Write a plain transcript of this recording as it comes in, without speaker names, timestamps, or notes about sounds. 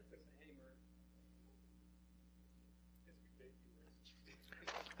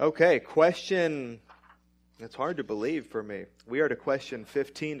Okay, it's hard to believe for me. We are to question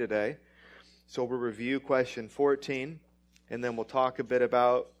 15 today. So we'll review question 14, and then we'll talk a bit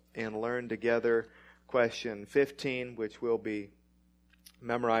about and learn together question 15, which we'll be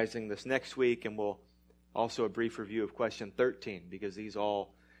memorizing this next week, and we'll also a brief review of question 13, because these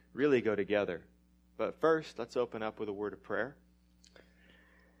all really go together. But first, let's open up with a word of prayer.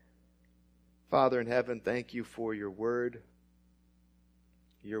 Father in heaven, thank you for your word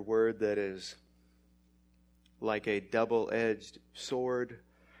that is like a double-edged sword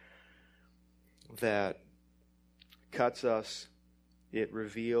that cuts us. It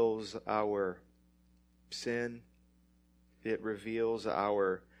reveals our sin. It reveals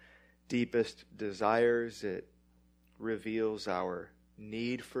our deepest desires. It reveals our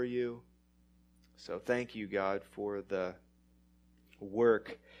need for you. So thank you, God, for the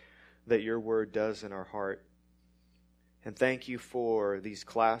work that your word does in our heart. And thank you for these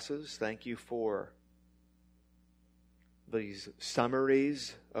classes. Thank you for these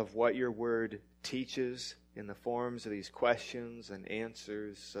summaries of what your word teaches in the forms of these questions and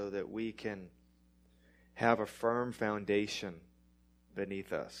answers, so that we can have a firm foundation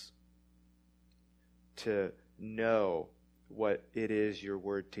beneath us to know what it is your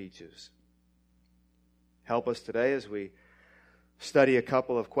word teaches. Help us today as we study a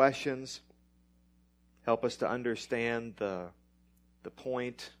couple of questions. Help us to understand the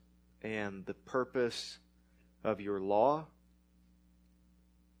point and the purpose of your law,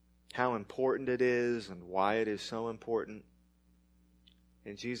 how important it is and why it is so important.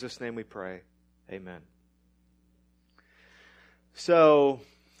 In Jesus' name we pray. Amen. So,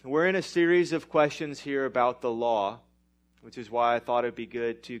 we're in a series of questions here about the law, which is why I thought it'd be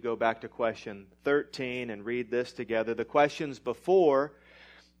good to go back to question 13 and read this together. The questions before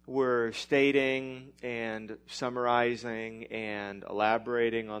were stating and summarizing and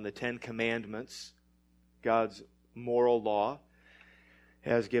elaborating on the 10 Commandments, God's moral law,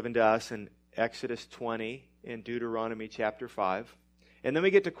 has given to us in Exodus 20 and Deuteronomy chapter 5. And then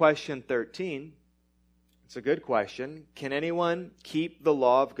we get to question 13. It's a good question. Can anyone keep the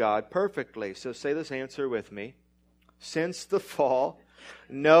law of God perfectly? So say this answer with me. Since the fall,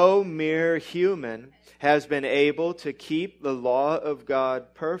 no mere human has been able to keep the law of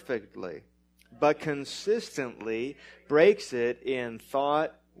God perfectly, but consistently breaks it in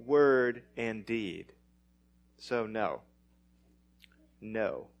thought, word, and deed. So no.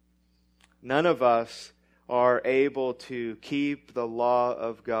 None of us are able to keep the law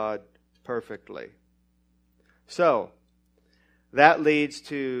of God perfectly. So, that leads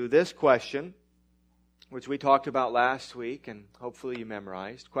to this question, which we talked about last week, and hopefully you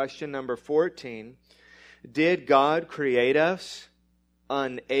memorized. Question number 14. Did God create us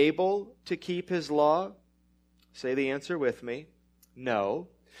unable to keep His law? Say the answer with me. No.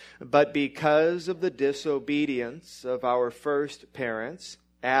 But because of the disobedience of our first parents,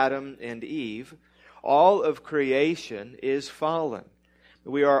 Adam and Eve, all of creation is fallen.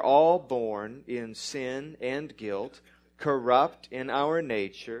 We are all born in sin and guilt, corrupt in our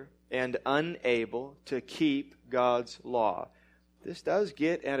nature, and unable to keep God's law. This does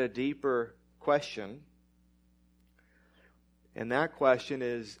get at a deeper question. And that question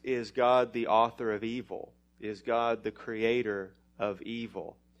is God the author of evil? Is God the creator of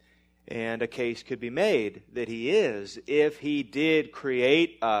evil? And a case could be made that He is, if He did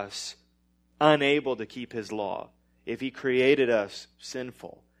create us unable to keep His law. If He created us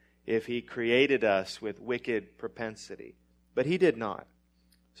sinful. If He created us with wicked propensity. But He did not.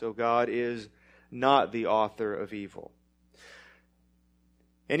 So God is not the author of evil.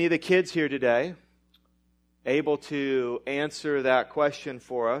 Any of the kids here today able to answer that question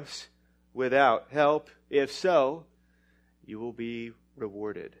for us without help? If so, you will be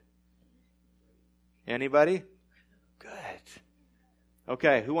rewarded. Anybody? Good.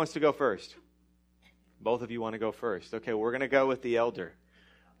 Okay, who wants to go first? Both of you want to go first. Okay, we're going to go with the elder.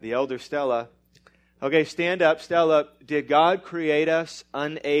 The elder, Stella. Okay, stand up. Stella, did God create us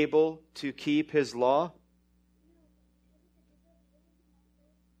unable to keep His law?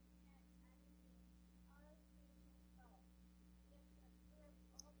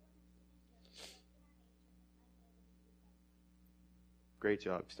 Great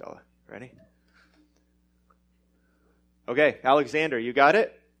job, Stella. Ready? Okay, Alexander, you got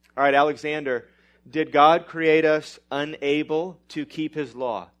it? All right, Alexander, did God create us unable to keep His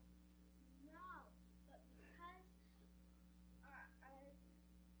law?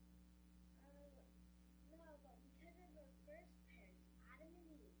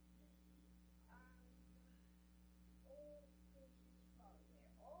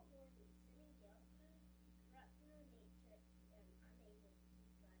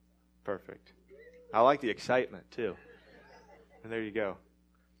 Perfect. I like the excitement, too. And there you go.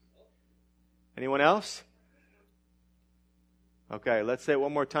 Anyone else? Okay, let's say it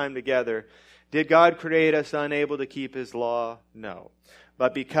one more time together. Did God create us unable to keep His law? No.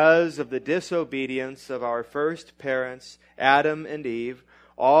 But because of the disobedience of our first parents, Adam and Eve,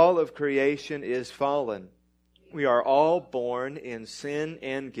 all of creation is fallen. We are all born in sin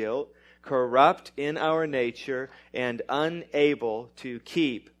and guilt, corrupt in our nature, and unable to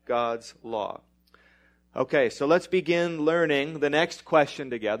keep God's law. Okay, so let's begin learning the next question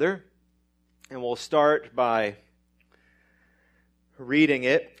together. And we'll start by reading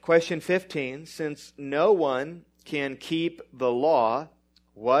it. Question 15, since no one can keep the law,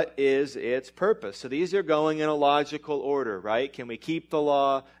 what is its purpose? So these are going in a logical order, right? Can we keep the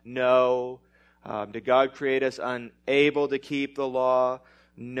law? No. Did God create us unable to keep the law?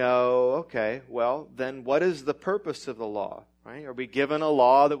 No. Okay, well, then what is the purpose of the law? Right? Are we given a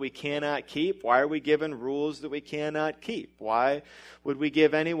law that we cannot keep? Why are we given rules that we cannot keep? Why would we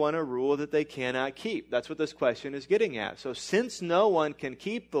give anyone a rule that they cannot keep? That's what this question is getting at. So since no one can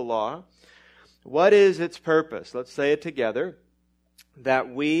keep the law, what is its purpose? Let's say it together.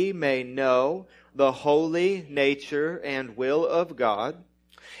 That we may know the holy nature and will of God,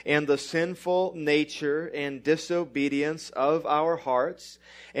 and the sinful nature and disobedience of our hearts,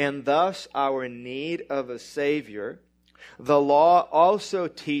 and thus our need of a Savior. The law also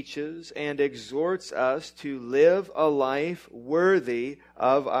teaches and exhorts us to live a life worthy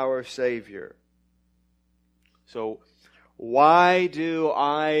of our Savior. So, why do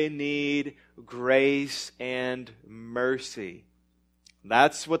I need grace and mercy?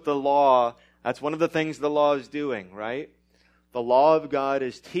 That's what that's one of the things the law is doing, right? The law of God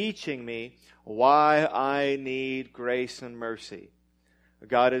is teaching me why I need grace and mercy.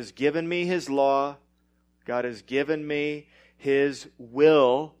 God has given me His law. God has given me His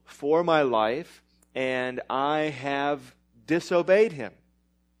will for my life, and I have disobeyed Him.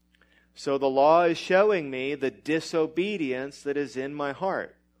 So the law is showing me the disobedience that is in my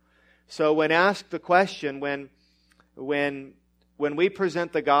heart. So when asked the question, when we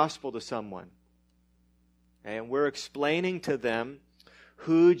present the gospel to someone, and we're explaining to them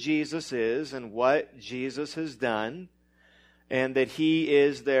who Jesus is and what Jesus has done, and that He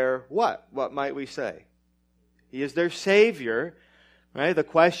is their what? What might we say? He is their Savior, right? The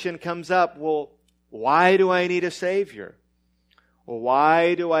question comes up, well, why do I need a Savior? Well,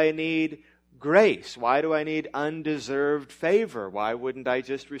 why do I need grace? Why do I need undeserved favor? Why wouldn't I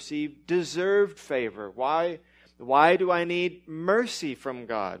just receive deserved favor? Why do I need mercy from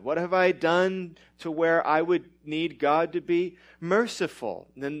God? What have I done to where I would need God to be merciful?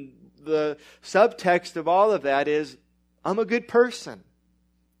 And then the subtext of all of that is, I'm a good person.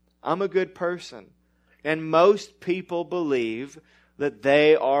 I'm a good person. And most people believe that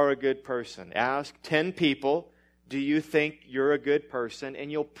they are a good person. Ask 10 people, do you think you're a good person?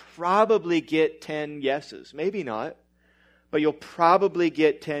 And you'll probably get 10 yeses. Maybe not, but you'll probably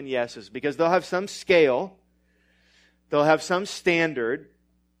get 10 yeses because they'll have some scale, they'll have some standard,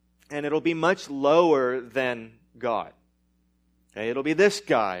 and it'll be much lower than God. Okay, it'll be this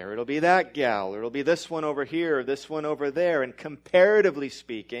guy, or it'll be that gal, or it'll be this one over here, or this one over there. And comparatively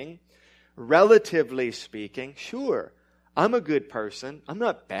speaking, relatively speaking, sure, I'm a good person. I'm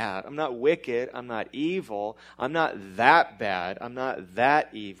not bad. I'm not wicked. I'm not evil. I'm not that bad. I'm not that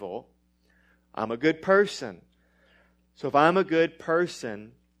evil. I'm a good person. So if I'm a good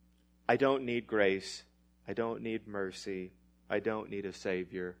person, I don't need grace. I don't need mercy. I don't need a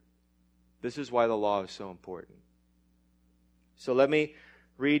Savior. This is why the law is so important. So let me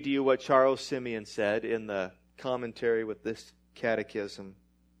read to you what Charles Simeon said in the commentary with this catechism.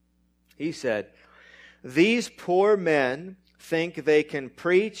 He said, "These poor men think they can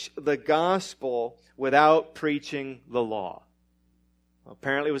preach the gospel without preaching the law." Well,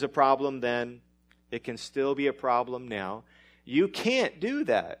 apparently it was a problem then. It can still be a problem now. You can't do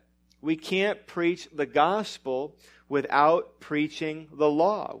that. We can't preach the gospel without preaching the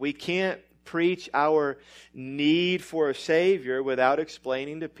law. We can't preach our need for a Savior without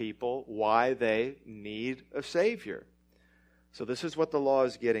explaining to people why they need a Savior. So this is what the law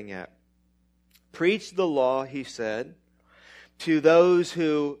is getting at. Preach the law, he said, to those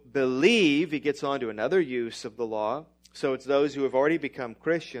who believe. He gets on to another use of the law. So it's those who have already become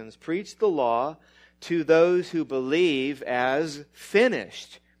Christians. Preach the law to those who believe as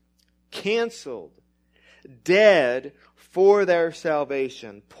finished, canceled, dead for their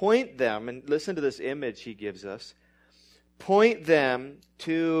salvation. Point them, and listen to this image he gives us, point them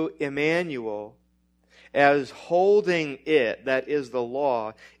to Emmanuel as holding it, that is the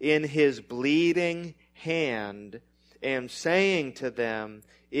law, in his bleeding hand and saying to them,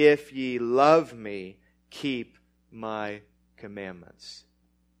 if ye love me, keep my commandments.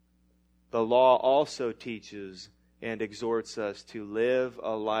 The law also teaches and exhorts us to live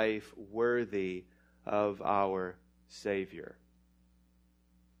a life worthy of our Savior.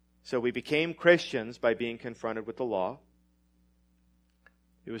 So we became Christians by being confronted with the law.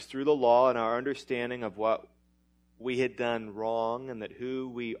 It was through the law and our understanding of what we had done wrong and that who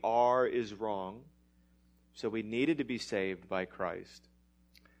we are is wrong. So we needed to be saved by Christ.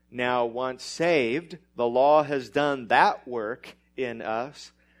 Now, once saved, the law has done that work in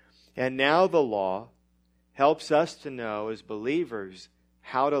us. And now the law helps us to know as believers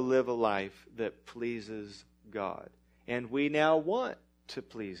how to live a life that pleases God. And we now want to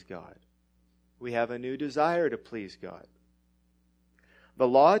please God. We have a new desire to please God. The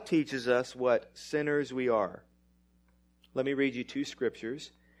law teaches us what sinners we are. Let me read you two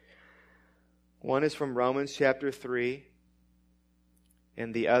scriptures. One is from Romans chapter 3,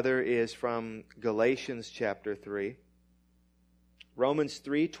 and the other is from Galatians chapter 3. Romans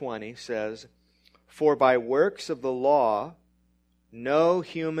 3:20 says, for by works of the law, no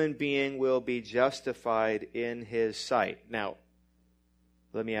human being will be justified in his sight. Now,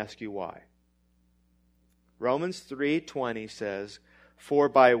 let me ask you why. Romans 3:20 says, for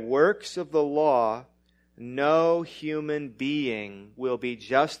by works of the law, no human being will be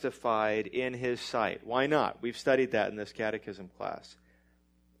justified in his sight. Why not? We've studied that in this catechism class.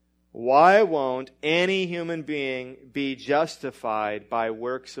 Why won't any human being be justified by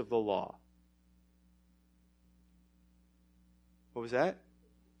works of the law? What was that?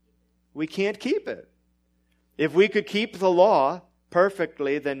 We can't keep it. If we could keep the law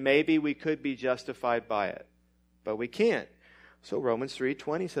perfectly, then maybe we could be justified by it. But we can't. So Romans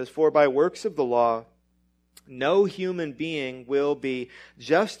 3:20 says, for by works of the law, no human being will be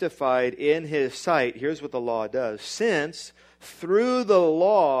justified in his sight. Here's what the law does. Since through the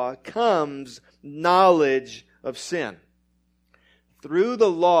law comes knowledge of sin. Through the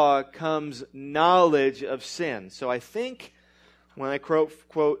law comes knowledge of sin. So I think when I quote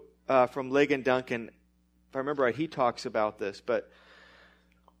from Ligon Duncan, if I remember right, he talks about this, but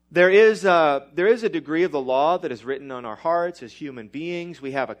there is a degree of the law that is written on our hearts as human beings.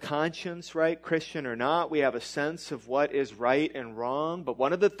 We have a conscience, right? Christian or not. We have a sense of what is right and wrong. But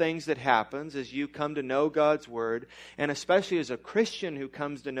one of the things that happens as you come to know God's Word, and especially as a Christian who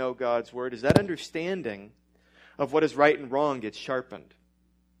comes to know God's Word, is that understanding of what is right and wrong gets sharpened.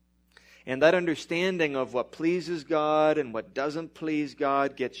 And that understanding of what pleases God and what doesn't please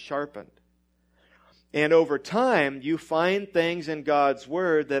God gets sharpened. And over time, you find things in God's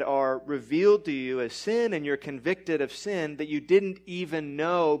Word that are revealed to you as sin, and you're convicted of sin that you didn't even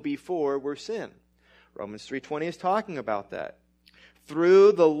know before were sin. Romans 3:20 is talking about that.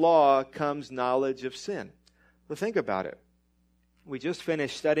 Through the law comes knowledge of sin. Well, think about it. We just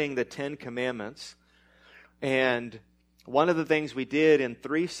finished studying the 10 Commandments, and one of the things we did in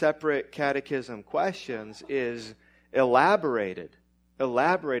 3 separate catechism questions is elaborated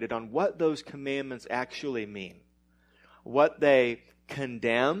on what those commandments actually mean, what they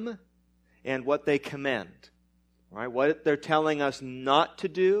condemn and what they commend, right? What they're telling us not to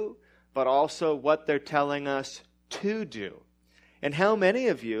do, but also what they're telling us to do. And how many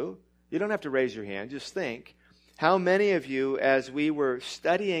of you, you don't have to raise your hand, just think, how many of you, as we were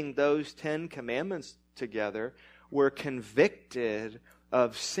studying those 10 commandments together, were convicted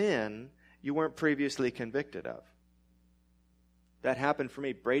of sin you weren't previously convicted of? That happened for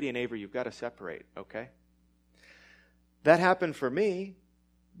me. Brady and Avery, you've got to separate, okay? That happened for me.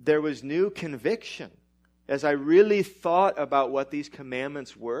 There was new conviction. As I really thought about what these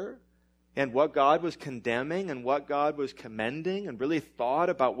commandments were and what God was condemning and what God was commending and really thought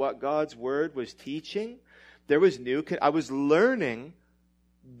about what God's Word was teaching, I was learning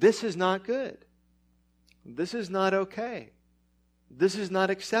this is not good. This is not okay. This is not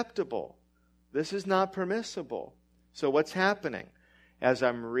acceptable. This is not permissible. So what's happening? As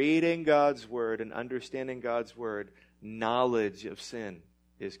I'm reading God's Word and understanding God's Word, knowledge of sin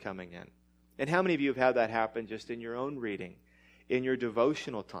is coming in. And how many of you have had that happen just in your own reading, in your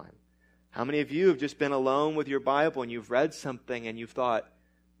devotional time? How many of you have just been alone with your Bible and you've read something and you've thought,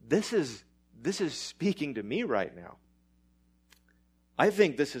 this is speaking to me right now? I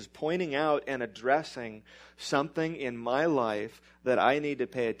think this is pointing out and addressing something in my life that I need to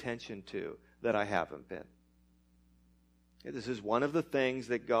pay attention to that I haven't been. This is one of the things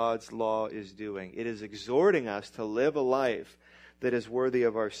that God's law is doing. It is exhorting us to live a life that is worthy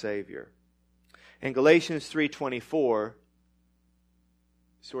of our Savior. In Galatians 3:24,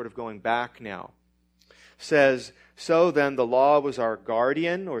 sort of going back now, says, so then the law was our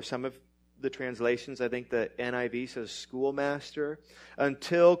guardian, or some of the translations. I think the NIV says schoolmaster.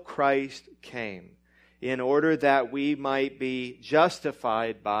 Until Christ came, in order that we might be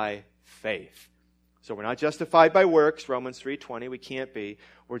justified by faith. So we're not justified by works, Romans 3:20, we can't be.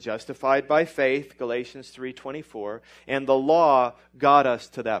 We're justified by faith, Galatians 3:24, and the law got us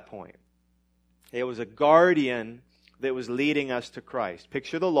to that point. It was a guardian that was leading us to Christ.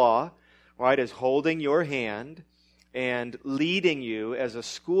 Picture the law, right, as holding your hand and leading you as a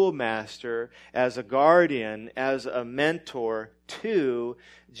schoolmaster, as a guardian, as a mentor to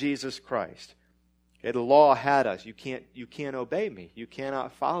Jesus Christ. The law had us. You can't obey me. You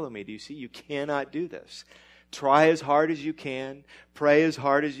cannot follow me. Do you see? You cannot do this. Try as hard as you can. Pray as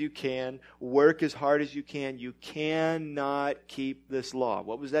hard as you can. Work as hard as you can. You cannot keep this law.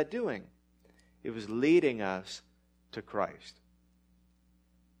 What was that doing? It was leading us to Christ.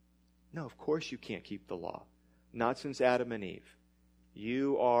 No, of course you can't keep the law. Not since Adam and Eve.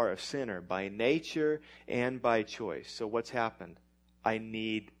 You are a sinner by nature and by choice. So what's happened? I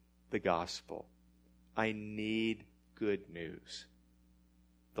need the gospel. I need good news.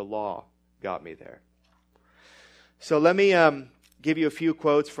 The law got me there. So let me give you a few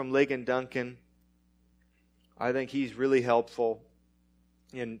quotes from Ligon Duncan. I think he's really helpful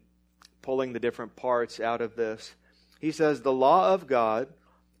in pulling the different parts out of this. He says, the law of God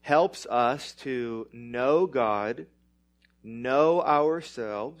helps us to know God, know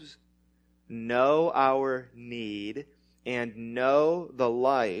ourselves, know our need, and know the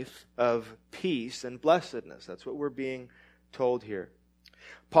life of peace and blessedness. That's what we're being told here.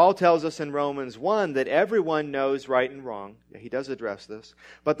 Paul tells us in Romans 1 that everyone knows right and wrong. He does address this.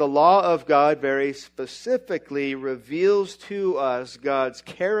 But the law of God very specifically reveals to us God's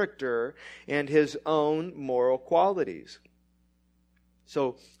character and His own moral qualities.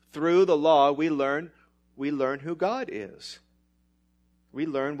 So through the law we learn who God is. We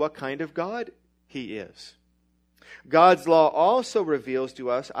learn what kind of God He is. God's law also reveals to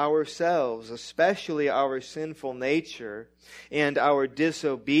us ourselves, especially our sinful nature and our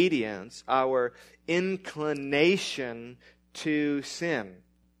disobedience, our inclination to sin.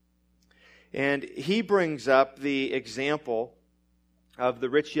 And he brings up the example of the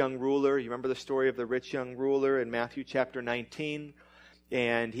rich young ruler. You remember the story of the rich young ruler in Matthew chapter 19?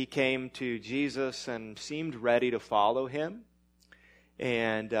 And he came to Jesus and seemed ready to follow Him.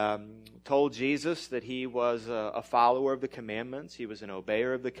 And told Jesus that he was a follower of the commandments. He was an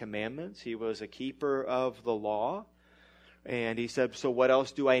obeyer of the commandments. He was a keeper of the law. And he said, so what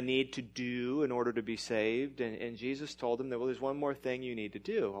else do I need to do in order to be saved? And Jesus told him that, well, there's one more thing you need to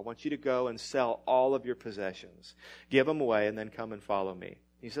do. I want you to go and sell all of your possessions. Give them away and then come and follow me.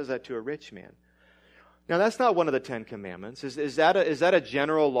 He says that to a rich man. Now, that's not one of the 10 Commandments. Is that a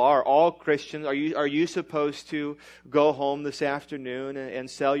general law? Are all Christians, are you supposed to go home this afternoon and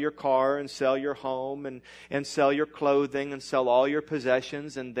sell your car and sell your home and sell your clothing and sell all your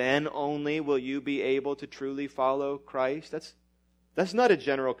possessions, and then only will you be able to truly follow Christ? That's not a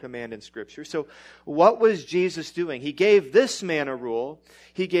general command in Scripture. So what was Jesus doing? He gave this man a rule.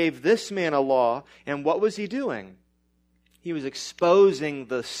 He gave this man a law. And what was He doing? He was exposing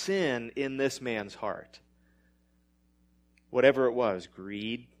the sin in this man's heart. Whatever it was,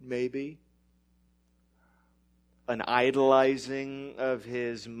 greed maybe, an idolizing of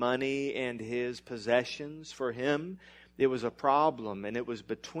his money and his possessions. For him, it was a problem, and it was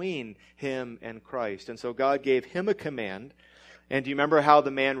between him and Christ. And so God gave him a command. And do you remember how the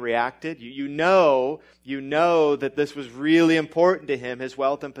man reacted? You know that this was really important to him, his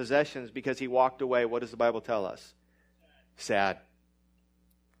wealth and possessions, because he walked away. What does the Bible tell us? Sad.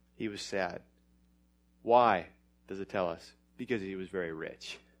 He was sad. Why does it tell us? Because he was very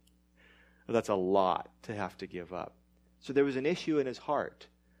rich. Well, that's a lot to have to give up. So there was an issue in his heart.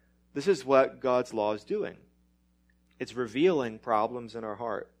 This is what God's law is doing. It's revealing problems in our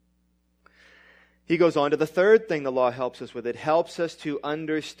heart. He goes on to the third thing the law helps us with. It helps us to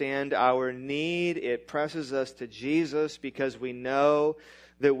understand our need. It presses us to Jesus because we know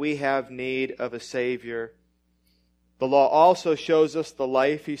that we have need of a Savior. The law also shows us the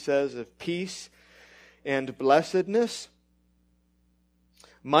life, he says, of peace and blessedness.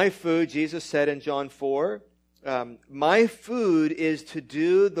 My food, Jesus said in John 4, my food is to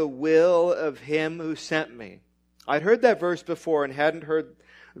do the will of Him who sent me. I'd heard that verse before and hadn't heard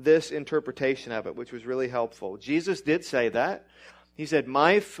this interpretation of it, which was really helpful. Jesus did say that. He said,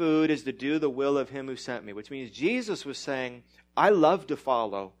 my food is to do the will of Him who sent me, which means Jesus was saying, I love to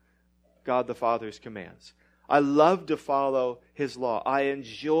follow God the Father's commands. I love to follow His law. I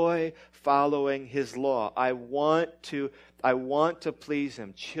enjoy following His law. I want to please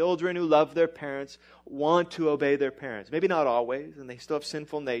Him. Children who love their parents want to obey their parents. Maybe not always, and they still have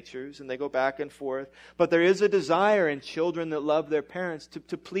sinful natures, and they go back and forth. But there is a desire in children that love their parents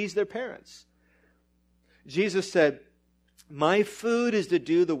to please their parents. Jesus said, "My food is to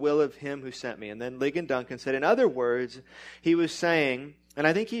do the will of Him who sent me." And then Ligon Duncan said, in other words, he was saying, and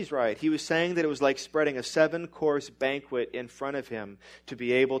I think he's right, he was saying that it was like spreading a 7-course banquet in front of him to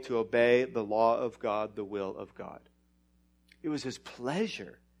be able to obey the law of God, the will of God. It was his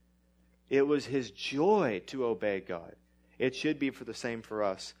pleasure. It was his joy to obey God. It should be for the same for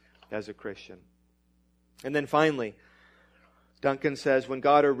us as a Christian. And then finally, Duncan says, when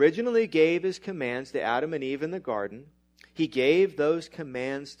God originally gave His commands to Adam and Eve in the garden, He gave those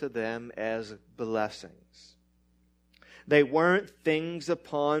commands to them as blessings. They weren't things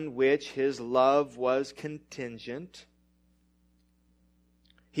upon which His love was contingent.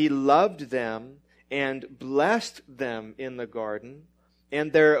 He loved them and blessed them in the garden,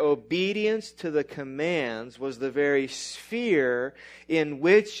 and their obedience to the commands was the very sphere in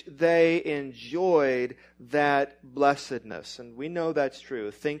which they enjoyed that blessedness. And we know that's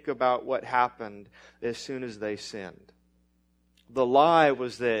true. Think about what happened as soon as they sinned. The lie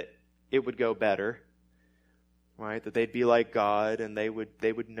was that it would go better, right? That they'd be like God and they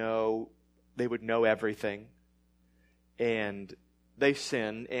would know everything. And they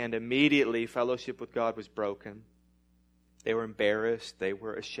sinned, and immediately fellowship with God was broken. They were embarrassed. They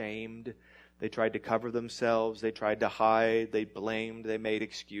were ashamed. They tried to cover themselves. They tried to hide. They blamed. They made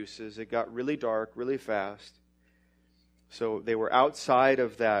excuses. It got really dark really fast. So they were outside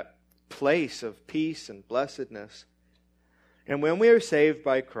of that place of peace and blessedness. And when we are saved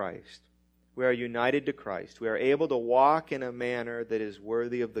by Christ, we are united to Christ. We are able to walk in a manner that is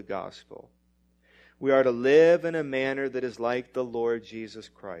worthy of the gospel. We are to live in a manner that is like the Lord Jesus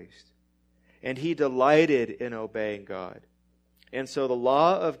Christ. And He delighted in obeying God. And so the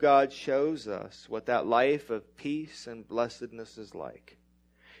law of God shows us what that life of peace and blessedness is like.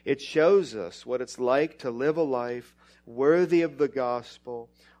 It shows us what it's like to live a life worthy of the gospel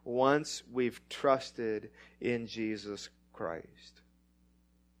once we've trusted in Jesus Christ.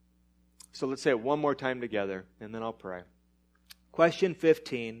 So let's say it one more time together, and then I'll pray. Question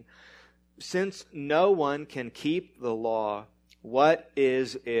 15. Since no one can keep the law, what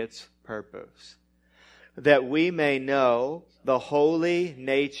is its purpose? That we may know the holy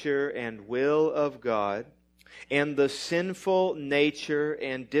nature and will of God, and the sinful nature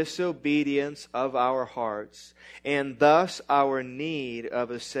and disobedience of our hearts, and thus our need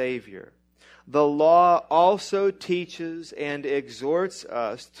of a Savior. The law also teaches and exhorts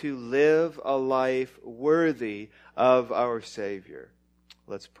us to live a life worthy of our Savior.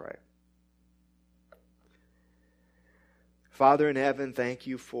 Let's pray. Father in heaven, thank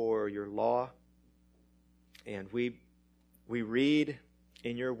You for Your law. And we read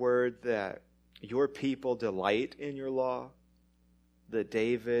in Your word that Your people delight in Your law, that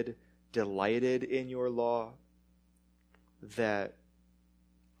David delighted in Your law, that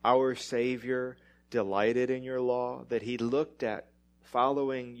our Savior delighted in Your law, that He looked at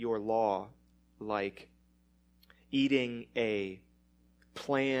following Your law like eating a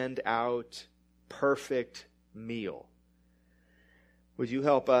planned out, perfect meal. Would You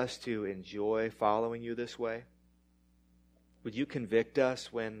help us to enjoy following You this way? Would You convict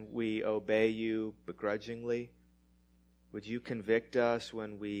us when we obey You begrudgingly? Would You convict us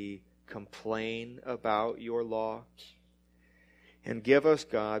when we complain about Your law? And give us,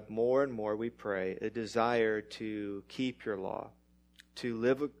 God, more and more, we pray, a desire to keep Your law, to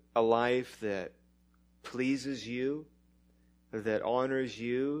live a life that pleases You, that honors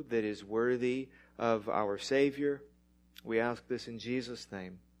You, that is worthy of our Savior. We ask this in Jesus'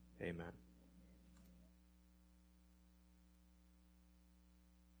 name. Amen.